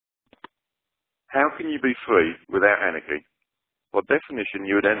How can you be free without anarchy? By definition,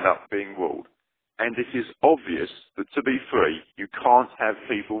 you would end up being ruled. And it is obvious that to be free, you can't have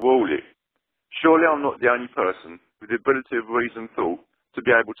people rule you. Surely I'm not the only person with the ability of reason and thought to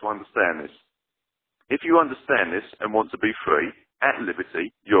be able to understand this. If you understand this and want to be free, at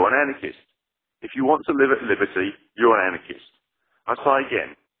liberty, you're an anarchist. If you want to live at liberty, you're an anarchist. I say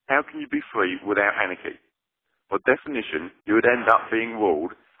again, how can you be free without anarchy? By definition, you would end up being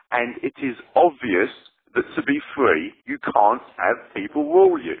ruled, and it is obvious that to be free, you can't have people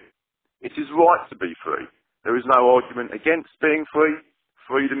rule you. It is right to be free. There is no argument against being free.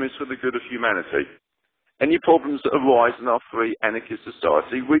 Freedom is for the good of humanity. Any problems that arise in our free anarchist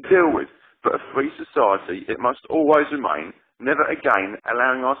society, we deal with. But a free society, it must always remain, never again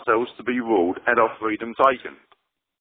allowing ourselves to be ruled and our freedom taken.